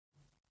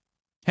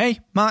Hey,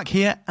 Mark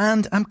here,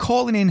 and I'm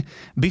calling in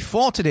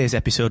before today's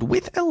episode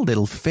with a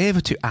little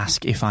favour to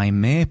ask, if I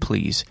may,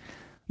 please.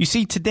 You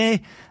see,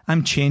 today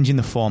I'm changing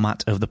the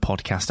format of the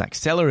Podcast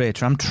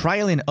Accelerator. I'm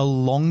trialling a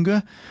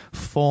longer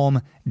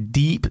form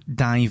deep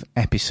dive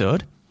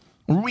episode,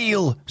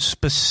 real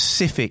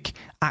specific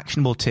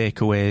actionable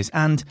takeaways,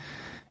 and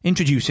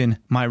introducing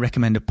my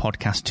recommended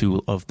podcast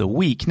tool of the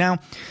week. Now,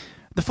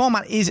 the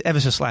format is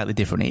ever so slightly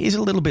different. It is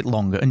a little bit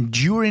longer, and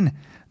during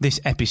this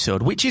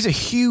episode, which is a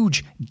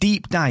huge,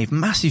 deep dive,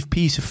 massive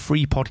piece of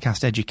free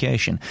podcast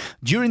education,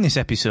 during this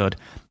episode,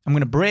 I'm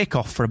going to break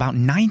off for about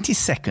 90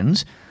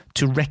 seconds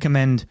to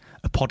recommend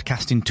a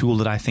podcasting tool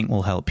that I think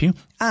will help you.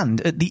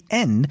 And at the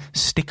end,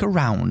 stick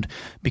around,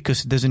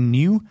 because there's a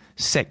new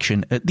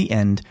section at the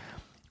end,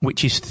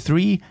 which is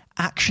 3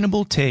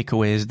 actionable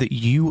takeaways that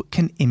you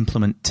can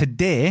implement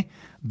today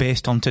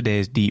based on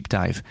today's deep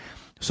dive.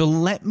 So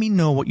let me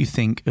know what you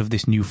think of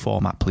this new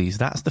format, please.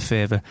 That's the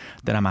favour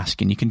that I'm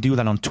asking. You can do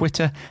that on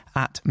Twitter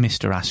at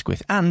Mr.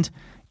 Asquith, and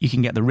you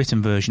can get the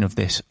written version of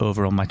this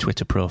over on my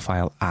Twitter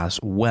profile as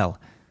well.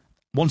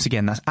 Once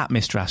again, that's at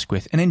Mr.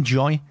 Asquith, and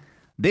enjoy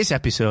this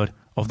episode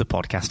of the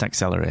Podcast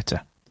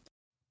Accelerator.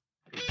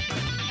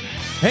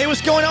 Hey, what's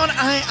going on?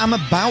 I am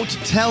about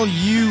to tell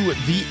you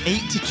the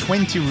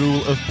 80-20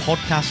 rule of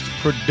podcast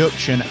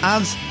production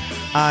as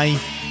I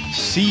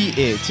see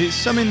it. It's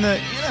something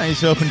that,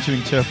 is open to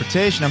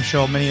interpretation. I'm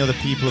sure many other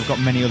people have got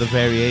many other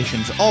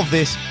variations of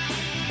this,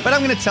 but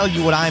I'm going to tell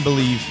you what I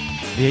believe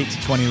the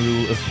 80-20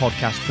 rule of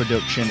podcast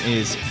production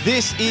is.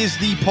 This is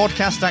the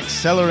Podcast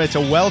Accelerator.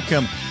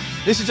 Welcome.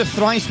 This is a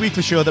thrice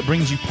weekly show that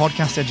brings you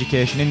podcast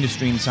education,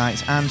 industry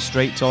insights, and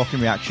straight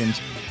talking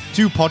reactions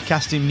to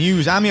podcasting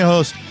news. I'm your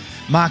host,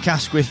 Mark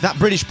Asquith, that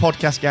British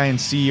podcast guy and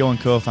CEO and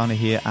co-founder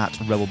here at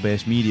Rebel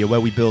Base Media, where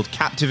we build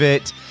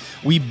Captivate,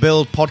 we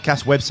build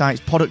podcast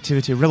websites,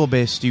 productivity, Rebel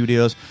Base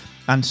Studios,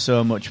 and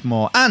so much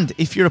more. And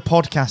if you're a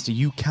podcaster,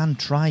 you can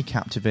try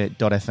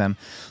Captivate.fm,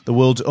 the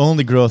world's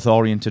only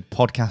growth-oriented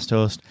podcast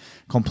host,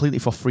 completely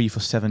for free for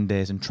 7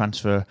 days, and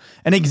transfer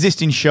an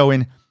existing show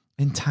in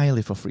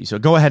entirely for free. So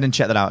go ahead and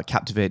check that out at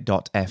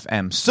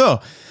Captivate.fm. So,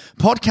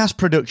 podcast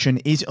production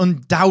is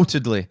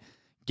undoubtedly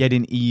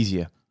getting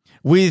easier,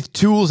 with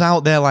tools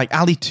out there like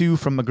Ali2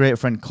 from my great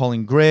friend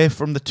Colin Gray,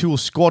 from the tool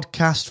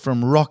Squadcast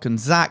from Rock and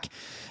Zach,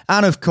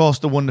 and of course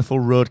the wonderful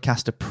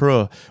Rodecaster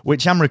Pro,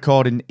 which I'm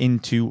recording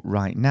into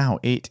right now.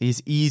 It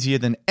is easier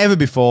than ever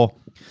before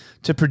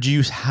to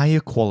produce higher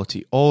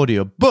quality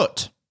audio,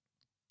 but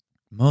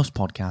most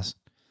podcasts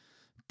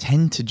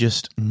tend to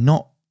just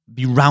not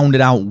be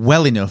rounded out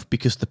well enough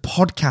because the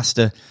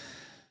podcaster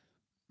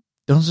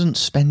doesn't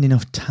spend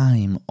enough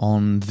time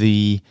on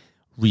the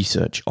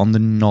research, on the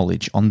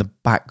knowledge, on the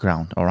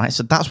background, all right?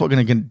 So that's what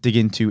we're going to dig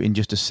into in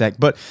just a sec.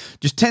 But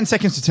just 10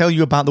 seconds to tell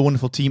you about the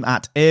wonderful team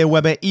at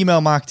Aweber.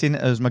 Email marketing,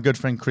 as my good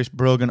friend Chris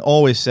Brogan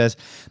always says,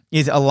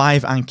 is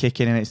alive and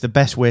kicking, and it's the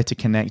best way to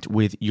connect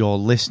with your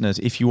listeners.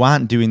 If you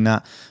aren't doing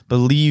that,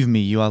 believe me,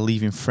 you are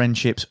leaving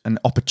friendships and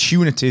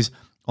opportunities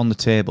on the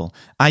table.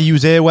 I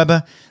use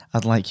Aweber.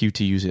 I'd like you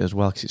to use it as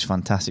well because it's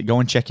fantastic. Go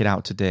and check it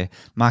out today.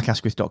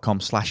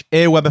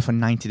 markasquith.com/Aweber for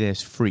 90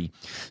 days free.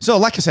 So,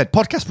 like I said,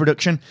 podcast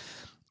production,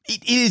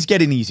 it is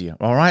getting easier,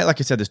 all right? Like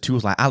I said, there's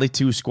tools like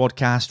Ali2,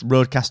 Squadcast,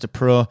 Rodecaster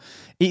Pro.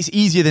 It's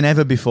easier than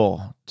ever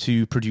before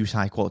to produce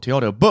high-quality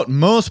audio, but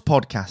most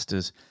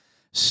podcasters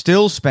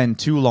still spend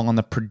too long on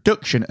the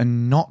production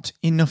and not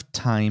enough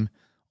time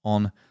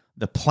on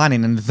the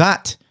planning. And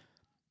that,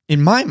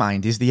 in my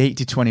mind, is the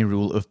 80-20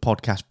 rule of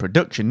podcast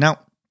production. Now,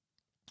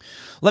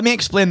 let me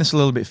explain this a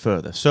little bit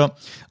further. So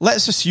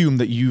let's assume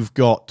that you've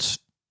got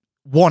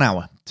 1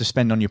 hour to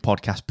spend on your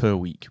podcast per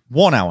week.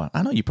 1 hour.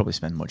 I know you probably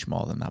spend much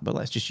more than that, but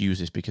let's just use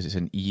this because it's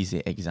an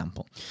easy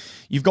example.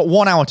 You've got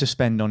 1 hour to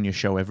spend on your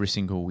show every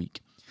single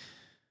week.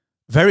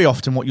 Very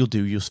often what you'll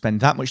do, you'll spend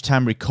that much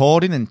time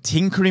recording and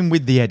tinkering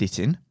with the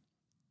editing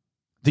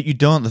that you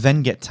don't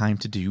then get time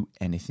to do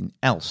anything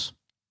else.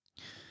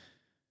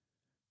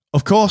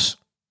 Of course,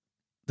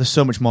 there's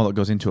so much more that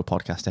goes into a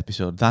podcast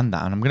episode than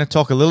that, and I'm going to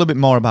talk a little bit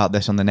more about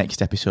this on the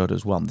next episode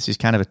as well. This is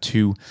kind of a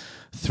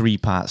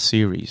 2-3-part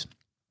series.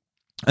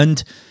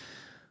 And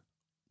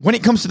when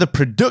it comes to the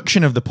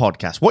production of the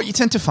podcast, what you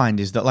tend to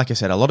find is that, like I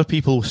said, a lot of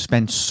people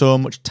spend so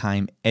much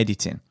time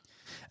editing.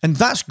 And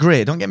that's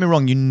great. Don't get me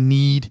wrong. You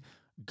need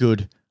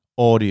good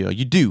audio.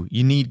 You do.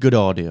 You need good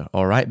audio,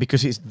 all right?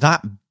 Because it's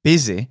that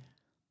busy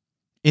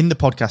in the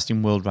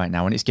podcasting world right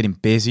now, and it's getting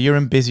busier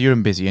and busier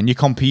and busier, and you're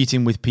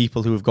competing with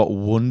people who have got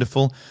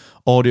wonderful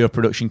audio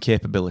production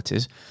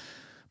capabilities.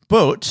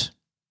 But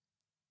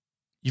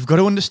you've got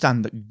to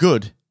understand that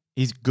good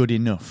is good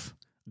enough.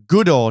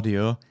 Good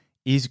audio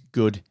is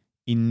good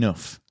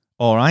enough,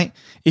 all right?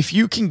 If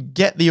you can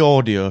get the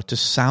audio to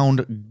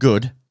sound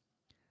good,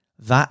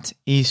 that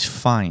is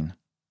fine.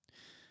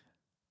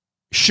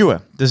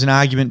 Sure, there's an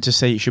argument to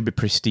say it should be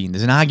pristine.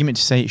 There's an argument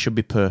to say it should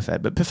be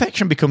perfect, but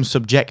perfection becomes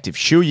subjective.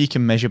 Sure, you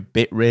can measure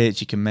bit rates,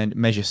 you can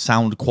measure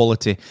sound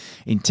quality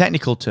in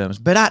technical terms,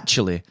 but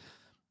actually,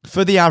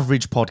 for the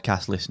average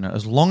podcast listener,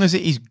 as long as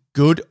it is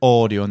good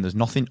audio and there's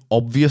nothing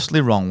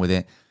obviously wrong with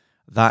it,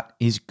 that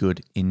is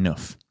good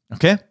enough.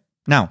 Okay?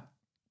 Now,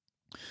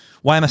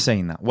 why am I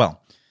saying that?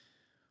 Well,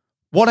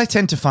 what I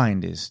tend to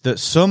find is that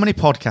so many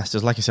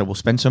podcasters, like I said, will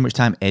spend so much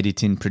time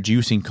editing,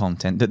 producing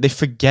content that they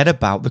forget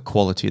about the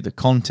quality of the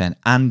content.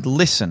 And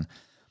listen,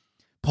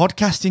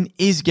 podcasting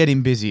is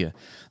getting busier.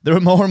 There are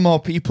more and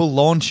more people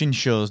launching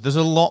shows. There's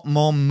a lot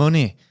more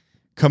money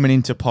coming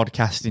into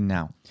podcasting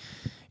now.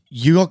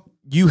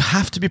 You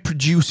have to be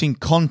producing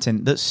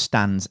content that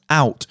stands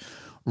out,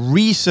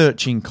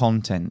 researching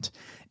content,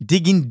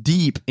 digging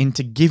deep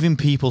into giving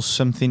people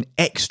something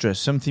extra,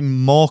 something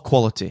more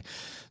quality,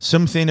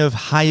 something of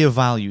higher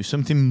value,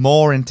 something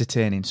more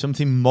entertaining,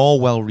 something more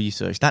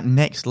well-researched, that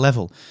next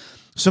level,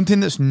 something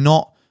that's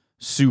not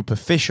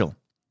superficial.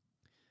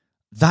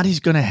 That is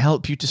going to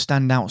help you to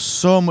stand out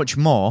so much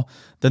more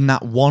than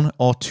that 1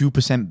 or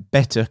 2%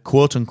 better,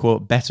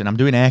 quote-unquote better, and I'm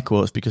doing air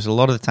quotes because a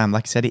lot of the time,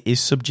 like I said, it is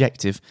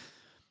subjective,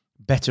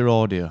 better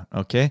audio,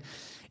 okay?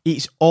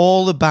 It's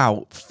all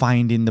about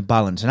finding the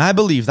balance. And I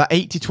believe that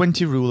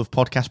 80-20 rule of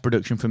podcast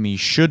production for me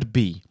should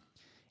be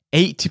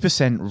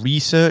 80%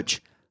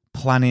 research,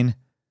 planning,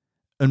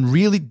 and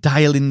really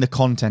dialing the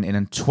content in,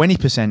 and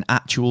 20%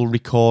 actual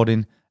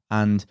recording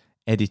and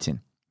editing.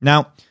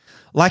 Now,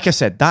 like I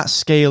said, that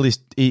scale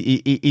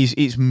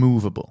is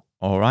movable,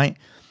 all right?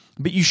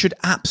 But you should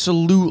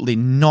absolutely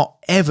not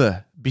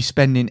ever be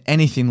spending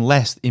anything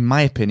less, in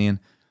my opinion,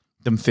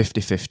 than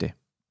 50-50.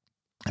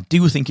 I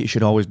do think it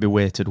should always be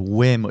weighted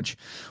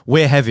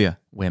way heavier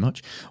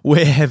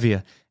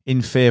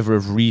in favor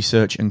of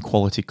research and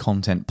quality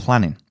content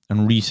planning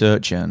and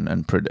research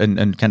and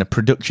kind of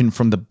production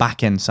from the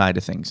back end side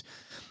of things.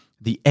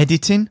 The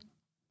editing,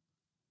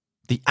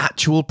 the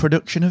actual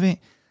production of it,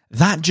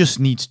 that just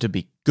needs to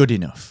be good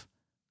enough.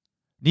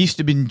 It needs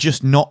to be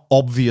just not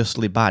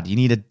obviously bad. You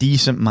need a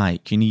decent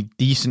mic, you need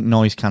decent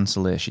noise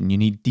cancellation, you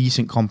need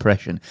decent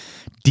compression,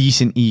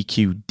 decent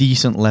EQ,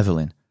 decent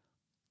leveling.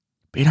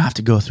 But you don't have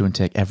to go through and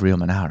take every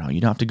and out.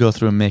 You don't have to go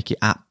through and make it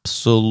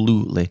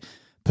absolutely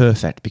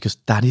perfect, because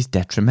that is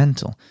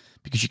detrimental,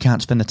 because you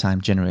can't spend the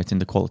time generating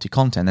the quality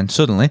content. And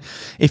suddenly,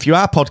 if you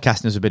are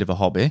podcasting as a bit of a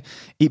hobby,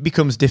 it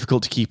becomes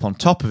difficult to keep on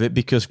top of it,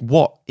 because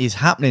what is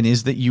happening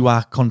is that you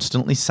are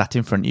constantly sat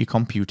in front of your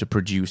computer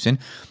producing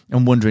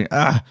and wondering,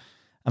 I'm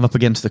up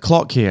against the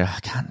clock here.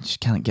 I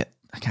can't get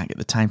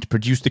the time to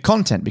produce the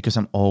content because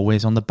I'm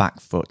always on the back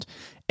foot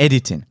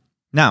editing.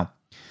 Now,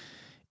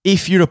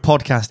 if you're a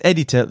podcast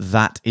editor,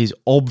 that is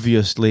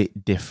obviously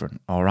different,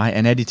 all right?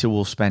 An editor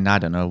will spend,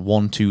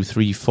 1, 2,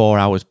 3, 4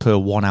 hours per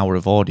 1 hour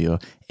of audio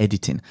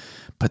editing.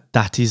 But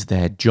that is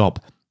their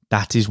job.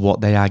 That is what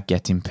they are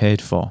getting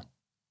paid for.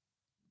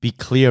 Be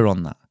clear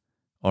on that,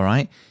 all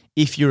right?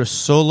 If you're a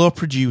solo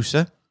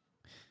producer,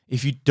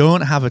 if you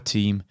don't have a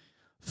team,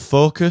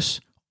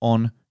 focus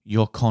on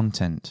your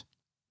content.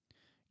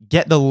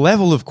 Get the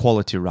level of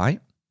quality right,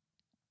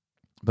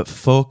 but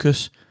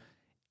focus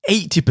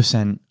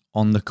 80%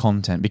 on the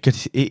content,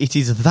 because it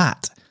is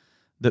that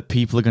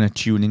people are going to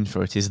tune in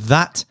for. It is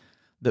that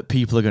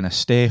people are going to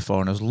stay for.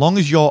 And as long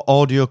as your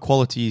audio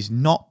quality is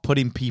not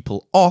putting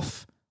people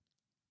off,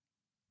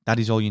 that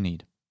is all you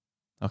need.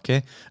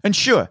 Okay? And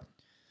sure,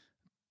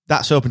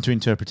 that's open to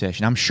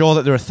interpretation. I'm sure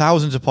that there are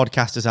thousands of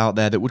podcasters out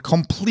there that would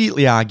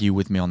completely argue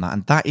with me on that,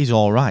 and that is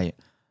all right.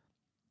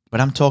 But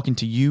I'm talking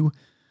to you,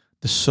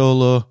 the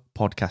solo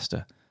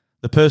podcaster,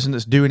 the person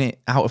that's doing it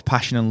out of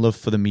passion and love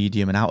for the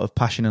medium and out of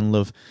passion and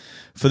love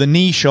for the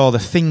niche or the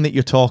thing that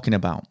you're talking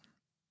about.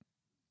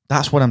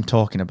 That's what I'm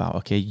talking about,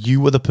 okay?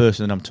 You are the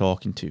person that I'm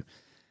talking to.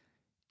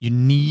 You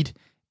need,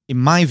 in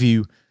my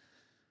view,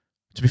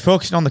 to be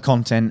focusing on the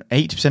content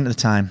 80% of the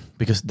time,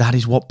 because that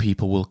is what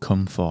people will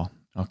come for,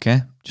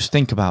 okay? Just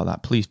think about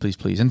that, please, please,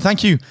 please. And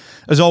thank you,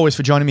 as always,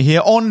 for joining me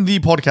here on the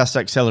Podcast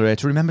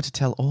Accelerator. Remember to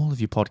tell all of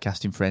your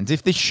podcasting friends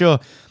if this show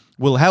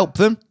will help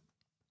them.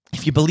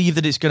 If you believe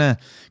that it's going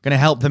to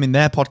help them in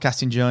their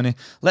podcasting journey,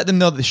 let them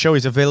know that the show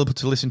is available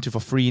to listen to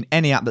for free in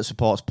any app that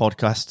supports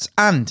podcasts.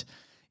 And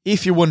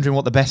if you're wondering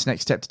what the best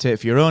next step to take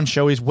for your own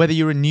show is, whether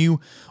you're a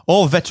new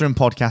or veteran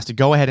podcaster,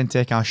 go ahead and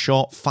take our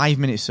short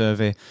 5-minute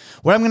survey,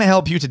 where I'm going to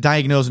help you to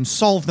diagnose and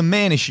solve the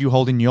main issue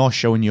holding your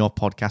show and your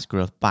podcast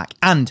growth back,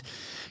 and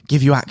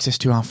give you access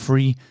to our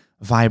free,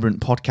 vibrant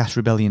Podcast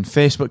Rebellion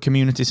Facebook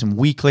community, some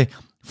weekly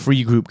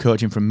free group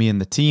coaching from me and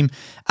the team,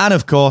 and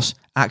of course,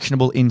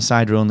 actionable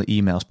insider-only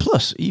emails,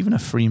 plus even a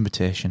free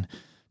invitation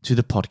to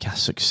the Podcast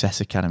Success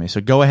Academy.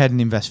 So go ahead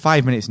and invest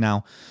 5 minutes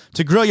now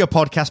to grow your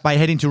podcast by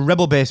heading to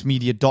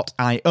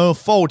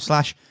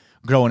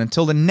rebelbasemedia.io/grow. And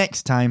until the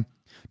next time,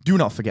 do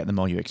not forget, the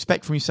more you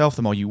expect from yourself,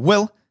 the more you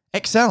will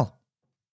excel.